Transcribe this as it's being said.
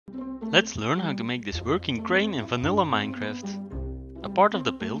Let's learn how to make this working crane in vanilla Minecraft. A part of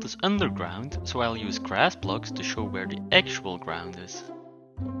the build is underground, so I'll use grass blocks to show where the actual ground is.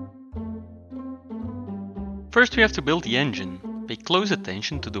 First we have to build the engine. Pay close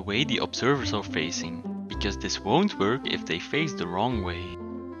attention to the way the observers are facing, because this won't work if they face the wrong way.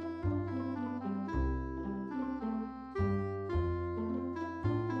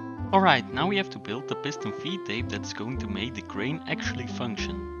 Alright, now we have to build the piston feed tape that's going to make the crane actually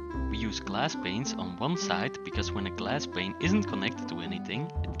function. We use glass panes on one side because when a glass pane isn't connected to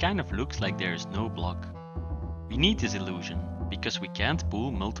anything, it kind of looks like there is no block. We need this illusion, because we can't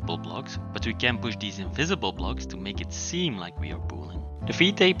pull multiple blocks, but we can push these invisible blocks to make it seem like we are pulling. The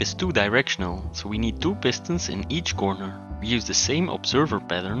feed tape is two-directional, so we need two pistons in each corner. We use the same observer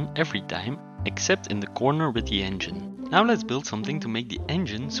pattern every time, except in the corner with the engine. Now let's build something to make the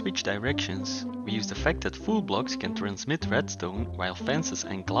engine switch directions. We use the fact that full blocks can transmit redstone while fences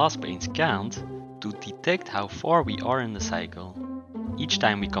and glass panes can't, to detect how far we are in the cycle. Each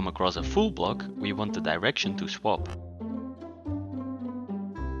time we come across a full block, we want the direction to swap.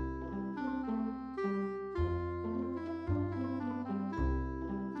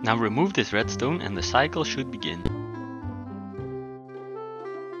 Now remove this redstone and the cycle should begin.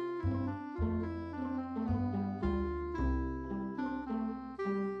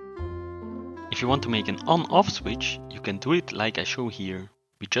 If you want to make an on-off switch, you can do it like I show here.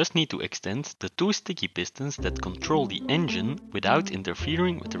 We just need to extend the two sticky pistons that control the engine without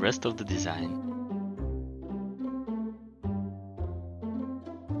interfering with the rest of the design.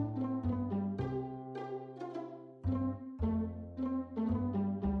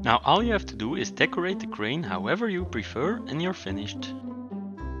 Now all you have to do is decorate the crane however you prefer and you're finished.